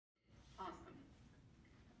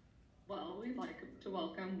like to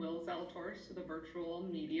welcome Will Zalatoris to the virtual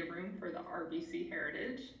media room for the RBC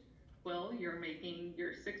Heritage. Will, you're making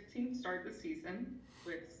your 16th start this season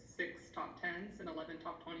with 6 top 10s and 11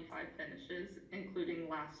 top 25 finishes, including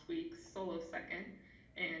last week's solo second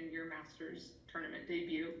and your Masters tournament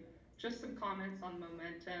debut. Just some comments on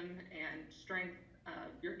momentum and strength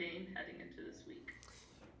of your game heading into this week.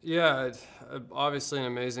 Yeah, obviously an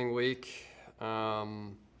amazing week.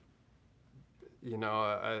 I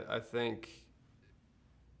think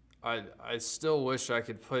I still wish I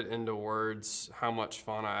could put into words how much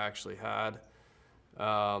fun I actually had.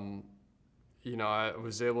 I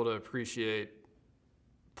was able to appreciate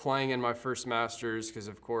playing in my first Masters because,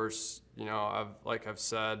 of course, I've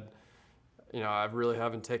said, I really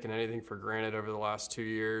haven't taken anything for granted over the last 2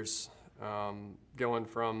 years. Going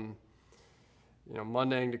from,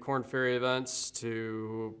 Mondaying to Corn Ferry events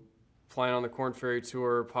to playing on the Corn Ferry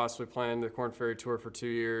Tour, possibly playing the Corn Ferry Tour for 2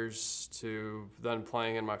 years, to then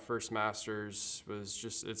playing in my first Masters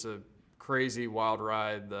it's a crazy, wild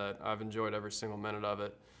ride that I've enjoyed every single minute of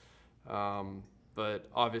it. But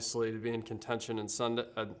obviously to be in contention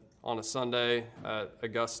on a Sunday at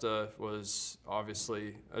Augusta was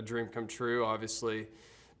obviously a dream come true. Obviously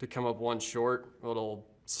to come up one short, it'll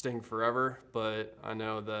sting forever, but I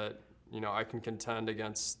know that, I can contend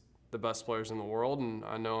against the best players in the world, and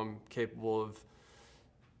I know I'm capable of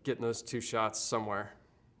getting those 2 shots somewhere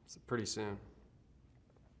pretty soon.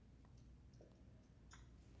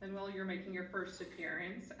 And while you're making your first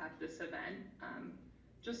appearance at this event,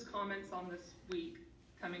 just comments on this week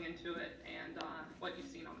coming into it and what you've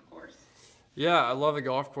seen on the course. Yeah, I love the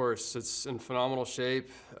golf course. It's in phenomenal shape.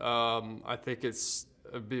 I think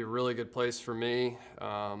it'd be a really good place for me.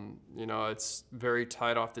 It's very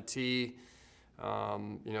tight off the tee.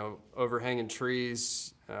 Overhanging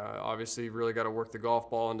trees. Obviously, you really got to work the golf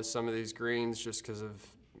ball into some of these greens just because of,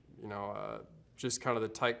 just kind of the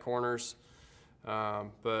tight corners.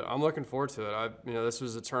 But I'm looking forward to it. This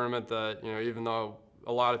was a tournament that, even though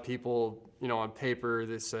a lot of people, on paper,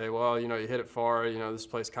 they say, well, you hit it far, this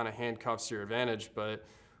place kind of handcuffs your advantage. But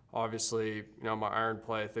obviously, my iron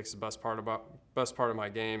play, I think, is the best part of my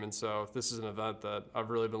game. And so this is an event that I've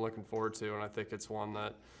really been looking forward to, and I think it's one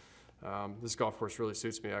that this golf course really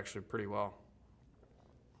suits me actually pretty well.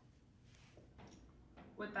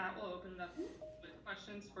 With that, we'll open it up with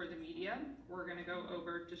questions for the media. We're going to go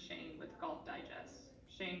over to Shane with Golf Digest.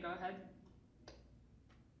 Shane, go ahead.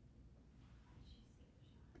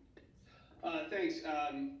 Thanks.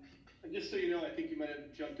 Just so you know, I think you might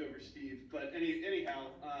have jumped over Steve, but anyhow,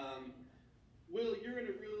 Will, you're in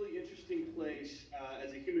a really interesting place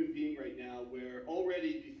as a human being right now, where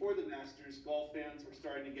already before the Masters, golf fans were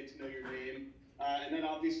starting to get to know your name, and that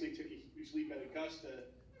obviously took a huge leap at Augusta.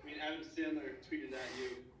 I mean, Adam Sandler tweeted at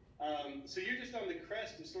you. So you're just on the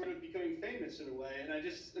crest of sort of becoming famous in a way, and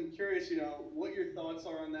I'm curious, what your thoughts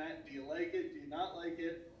are on that. Do you like it? Do you not like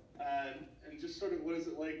it? And just sort of what is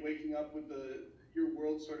it like waking up with your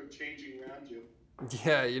world sort of changing around you?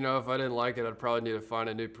 Yeah, if I didn't like it, I'd probably need to find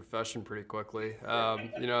a new profession pretty quickly.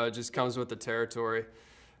 It just comes with the territory.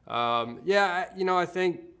 I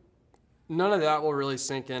think none of that will really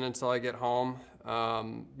sink in until I get home.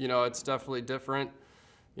 It's definitely different,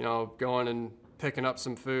 going and picking up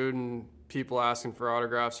some food and people asking for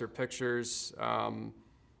autographs or pictures.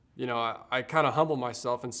 I kind of humble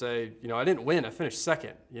myself and say, I didn't win, I finished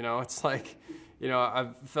second. It's like,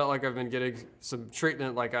 I've felt like I've been getting some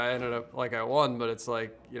treatment like I ended up like I won, but it's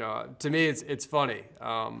like, to me it's funny.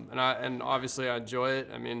 And obviously I enjoy it.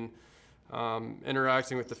 I mean,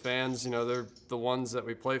 interacting with the fans, they're the ones that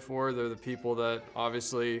we play for. They're the people that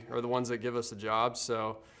obviously are the ones that give us a job.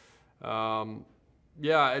 So,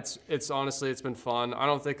 it's honestly, it's been fun. I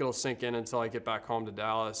don't think it'll sink in until I get back home to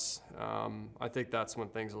Dallas. I think that's when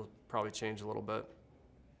things will probably change a little bit.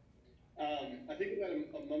 I think about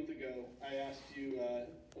a month ago, I asked you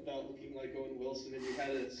about looking like Owen Wilson, and you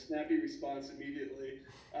had a snappy response immediately,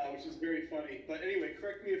 which is very funny. But anyway,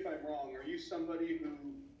 correct me if I'm wrong. Are you somebody who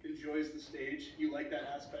enjoys the stage? You like that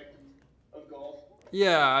aspect of golf?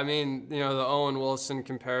 Yeah, I mean, the Owen Wilson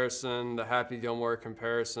comparison, the Happy Gilmore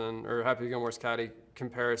comparison, or Happy Gilmore's caddy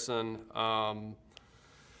comparison,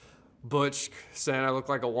 Butch saying I look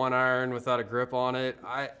like a 1-iron without a grip on it.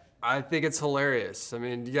 I think it's hilarious. I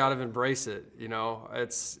mean, you got to embrace it.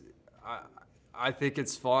 I think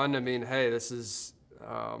it's fun. I mean, hey, this is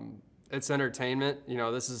it's entertainment.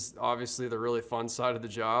 This is obviously the really fun side of the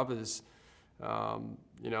job. Is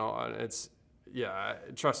it's. Yeah,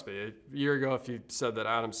 trust me. A year ago, if you said that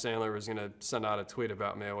Adam Sandler was going to send out a tweet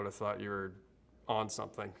about me, I would have thought you were on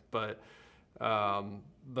something. But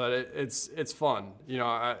it's fun.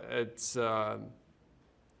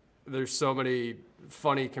 there's so many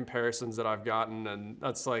funny comparisons that I've gotten, and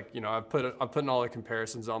that's like, I'm putting all the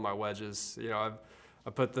comparisons on my wedges. I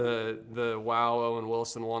put the Wow Owen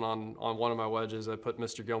Wilson one on one of my wedges. I put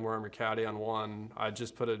Mr. Gilmore and McCaddy on one. I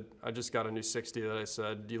just got a new 60 that I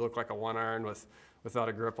said, you look like a 1-iron without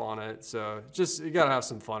a grip on it. So just, you got to have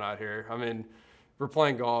some fun out here. I mean, we're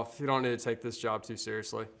playing golf. You don't need to take this job too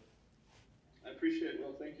seriously. I appreciate it,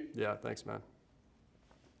 Will. Thank you. Yeah, thanks, man.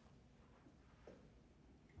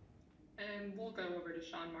 And we'll go over to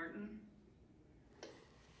Sean Martin.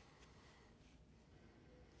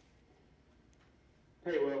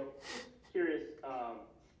 Hey, Will. Curious.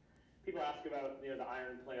 People ask about the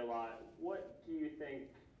iron play a lot. What do you think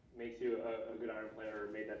makes you a good iron player,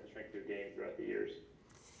 or made that the strength of your game throughout the years?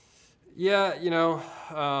 Yeah,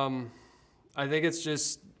 I think it's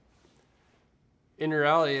just, in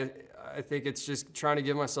reality, I think it's just trying to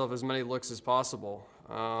give myself as many looks as possible.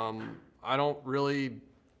 I don't really,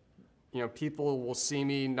 people will see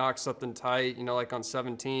me knock something tight, like on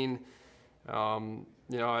 17.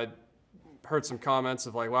 I heard some comments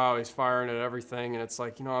of like, wow, he's firing at everything. And it's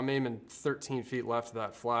like, I'm aiming 13 feet left of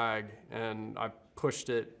that flag, and I pushed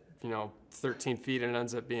it, 13 feet, and it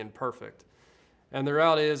ends up being perfect. And the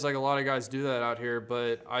reality is, like, a lot of guys do that out here,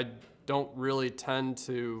 but I don't really tend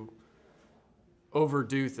to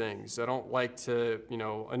overdo things. I don't like to,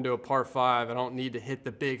 into a par 5, I don't need to hit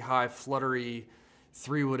the big, high, fluttery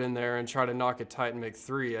 3-wood in there and try to knock it tight and make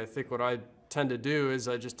 3. I think what I tend to do is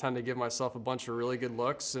I just tend to give myself a bunch of really good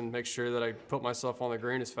looks and make sure that I put myself on the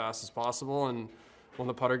green as fast as possible. And when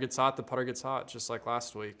the putter gets hot, the putter gets hot, just like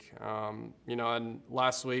last week. And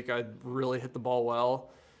last week I really hit the ball well,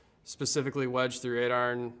 specifically wedged through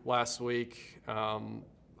 8-iron last week.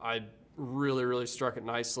 I really struck it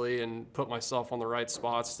nicely and put myself on the right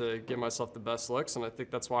spots to give myself the best looks, and I think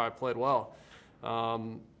that's why I played well.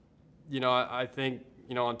 I think,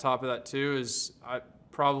 on top of that too is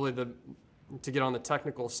to get on the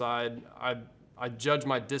technical side, I judge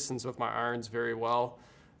my distance with my irons very well.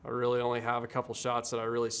 I really only have a couple shots that I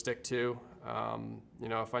really stick to.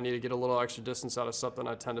 If I need to get a little extra distance out of something,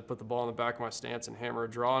 I tend to put the ball in the back of my stance and hammer a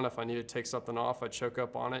draw, and if I need to take something off, I choke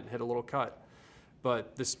up on it and hit a little cut.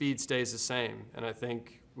 But the speed stays the same, and I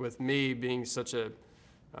think with me being such a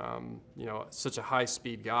high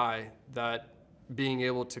speed guy, that being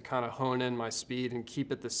able to kind of hone in my speed and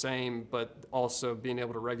keep it the same, but also being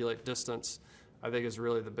able to regulate distance, I think is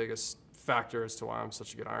really the biggest factor as to why I'm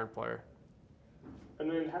such a good iron player.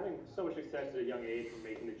 And then having so much success at a young age, from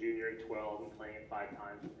making the junior at 12 and playing it 5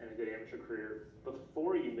 times and a good amateur career,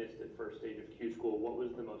 before you missed it first stage of Q school, what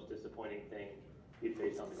was the most disappointing thing you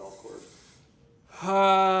faced on the golf course?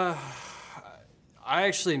 I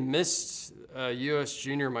actually missed U.S.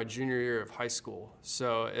 Junior my junior year of high school.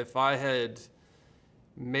 So if I had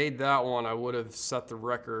made that one, I would have set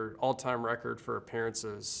the all-time record for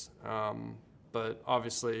appearances. But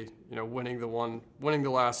obviously, winning the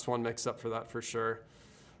last one makes up for that for sure.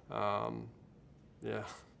 Yeah.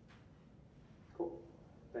 Cool.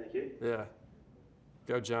 Thank you. Yeah.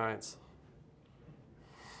 Go Giants.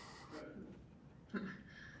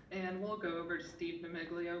 And we'll go over to Steve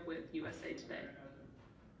Namiglio with USA Today.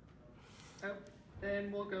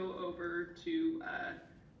 Then we'll go over to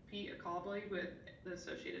Pete Accobley with the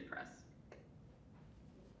Associated Press.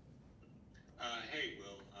 Hey,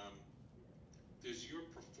 Will. Does your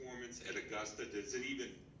performance at Augusta, does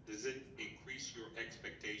it increase your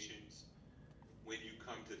expectations when you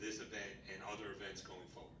come to this event and other events going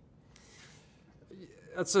forward?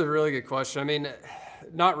 That's a really good question. I mean,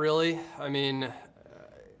 not really. I mean,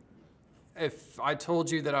 if I told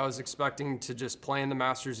you that I was expecting to just play in the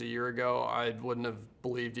Masters a year ago, I wouldn't have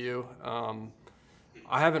believed you.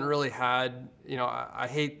 I haven't really had, I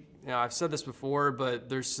hate, I've said this before, but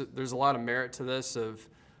there's a lot of merit to this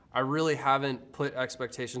I really haven't put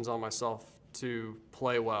expectations on myself to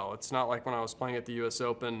play well. It's not like when I was playing at the U.S.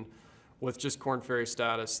 Open with just Korn Ferry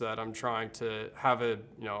status that I'm trying to have I'm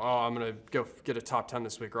going to go get a top 10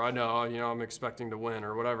 this week, or I'm expecting to win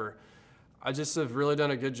or whatever. I just have really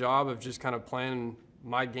done a good job of just kind of playing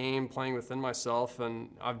my game, playing within myself, and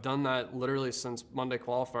I've done that literally since Monday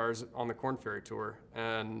qualifiers on the Korn Ferry Tour.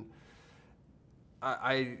 And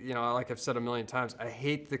I like I've said a million times, I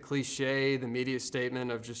hate the cliche, the media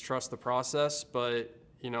statement of just trust the process, but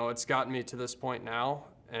it's gotten me to this point now,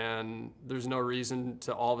 and there's no reason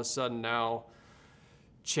to all of a sudden now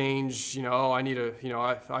change, I need to,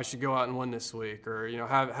 I should go out and win this week, or,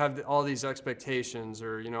 have all these expectations,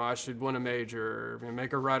 or, I should win a major, or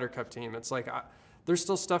make a Ryder Cup team. It's like, there's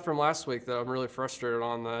still stuff from last week that I'm really frustrated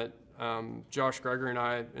on that Josh Gregory and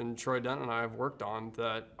I and Troy Dent and I have worked on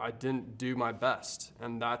that I didn't do my best,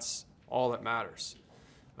 and that's all that matters.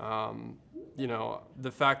 You know,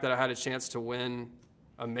 the fact that I had a chance to win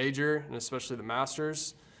a major, and especially the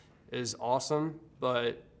Masters, is awesome.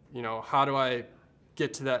 But, you know, how do I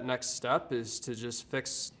get to that next step is to just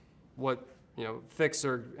fix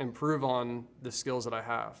or improve on the skills that I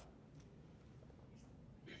have.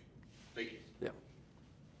 Thank you. Yeah.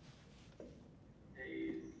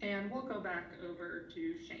 And we'll go back over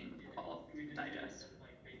to Shane Paul Digest.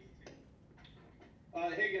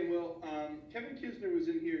 Hey again, Will. Kevin Kisner was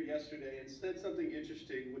in here yesterday and said something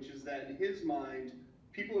interesting, which is that in his mind,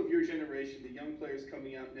 people of your generation, the young players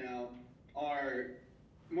coming out now, are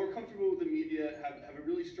more comfortable with the media, have a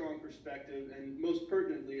really strong perspective, and most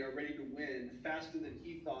pertinently are ready to win faster than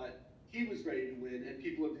he thought he was ready to win, and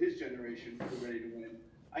people of his generation were ready to win.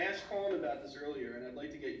 I asked Colin about this earlier, and I'd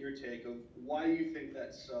like to get your take of why you think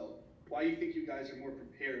that's so. Why you think you guys are more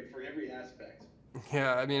prepared for every aspect.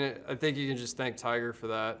 Yeah, I mean, I think you can just thank Tiger for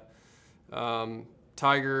that.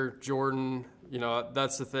 Tiger, Jordan, you know,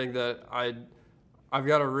 that's the thing that I've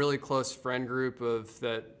got a really close friend group of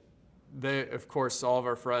that. They, of course, all of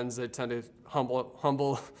our friends, they tend to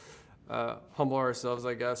humble ourselves,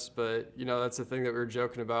 I guess. But, you know, that's the thing that we were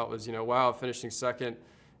joking about was, you know, wow, finishing second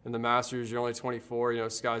in the Masters, you're only 24, you know,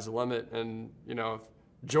 sky's the limit. And, you know,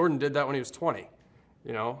 Jordan did that when he was 20.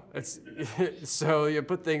 You know, it's so you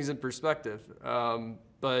put things in perspective.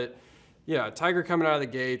 But yeah, Tiger coming out of the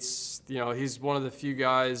gates, you know, he's one of the few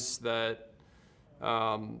guys that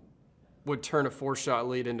would turn a 4-shot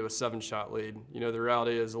lead into a 7-shot lead. You know, the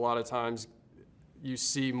reality is a lot of times you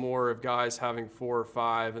see more of guys having 4 or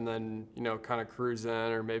 5 and then, you know, kind of cruise in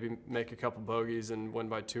or maybe make a couple bogeys and win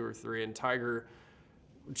by 2 or 3. And Tiger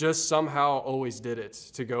just somehow always did it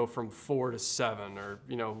to go from 4 to 7 or,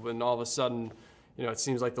 you know, when all of a sudden, you know, it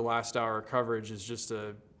seems like the last hour of coverage is just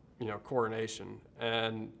a, you know, coronation.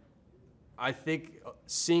 And I think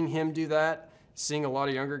seeing him do that, seeing a lot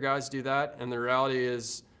of younger guys do that, and the reality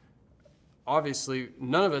is, obviously,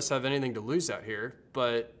 none of us have anything to lose out here,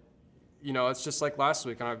 but, you know, it's just like last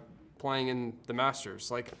week when I'm playing in the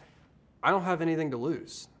Masters. Like, I don't have anything to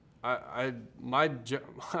lose. I'm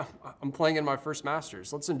playing in my first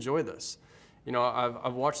Masters. Let's enjoy this. You know,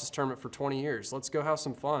 I've watched this tournament for 20 years. Let's go have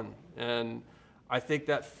some fun. And I think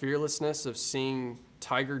that fearlessness of seeing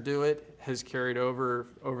Tiger do it has carried over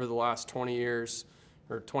the last 20 years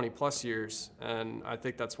or 20 plus years. And I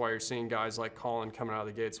think that's why you're seeing guys like Colin coming out of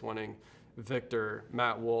the gates winning, Victor,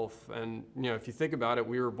 Matt Wolff. And, you know, if you think about it,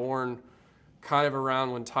 we were born kind of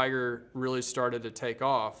around when Tiger really started to take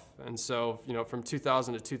off. And so, you know, from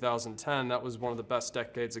 2000 to 2010, that was one of the best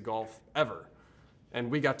decades of golf ever.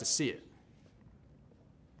 And we got to see it.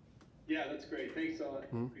 Yeah, that's great. Thanks a lot.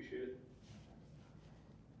 Appreciate it.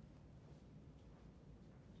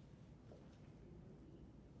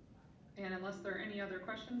 And unless there are any other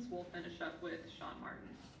questions, we'll finish up with Sean Martin.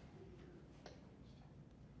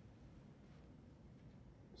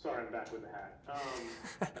 Sorry, I'm back with the hat.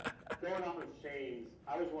 Going off of Shane's,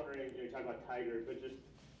 I was wondering, you know, you talk about Tiger, but just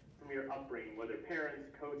from your upbringing, whether parents,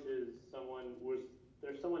 coaches, was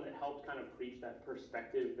there someone that helped kind of preach that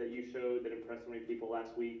perspective that you showed that impressed so many people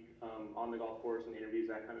last week on the golf course and interviews,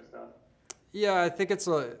 that kind of stuff? Yeah, I think it's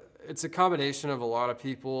a combination of a lot of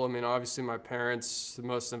people. I mean, obviously my parents, the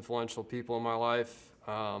most influential people in my life.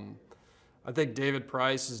 I think David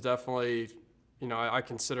Price is definitely, you know, I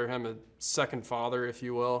consider him a second father, if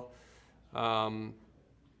you will.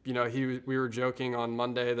 You know, we were joking on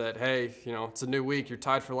Monday that, hey, you know, it's a new week, you're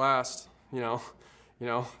tied for last. You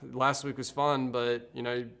know, last week was fun, but, you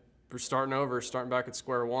know, we're starting back at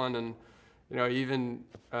square one. And, you know, even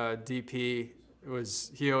DP,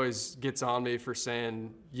 he always gets on me for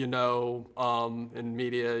saying, you know, in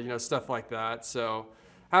media, you know, stuff like that. So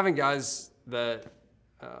having guys that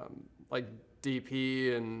like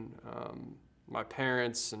DP and my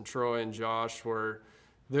parents and Troy and Josh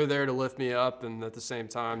they're there to lift me up, and at the same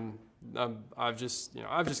time, I've just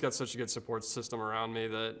got such a good support system around me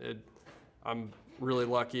that I'm really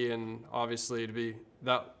lucky, and obviously to be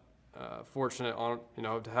that fortunate on, you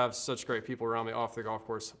know, to have such great people around me off the golf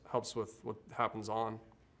course helps with what happens on.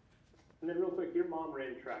 And then real quick, your mom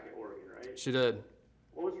ran track at Oregon, right? She did.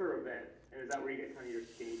 What was her event? And is that where you get kind of your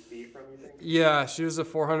skinny speed from, you think? Yeah, she was a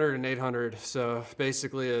 400 and 800, so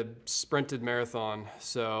basically a sprinted marathon.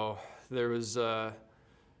 So there was,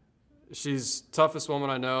 she's toughest woman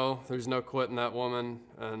I know. There's no quitting that woman,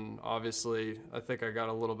 and obviously I think I got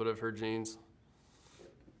a little bit of her genes.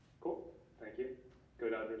 Cool, thank you. Go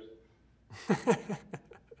Dodgers.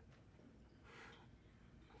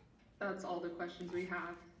 That's all the questions we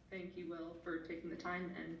have. Thank you, Will, for taking the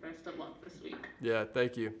time, and best of luck this week. Yeah,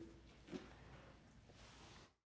 thank you.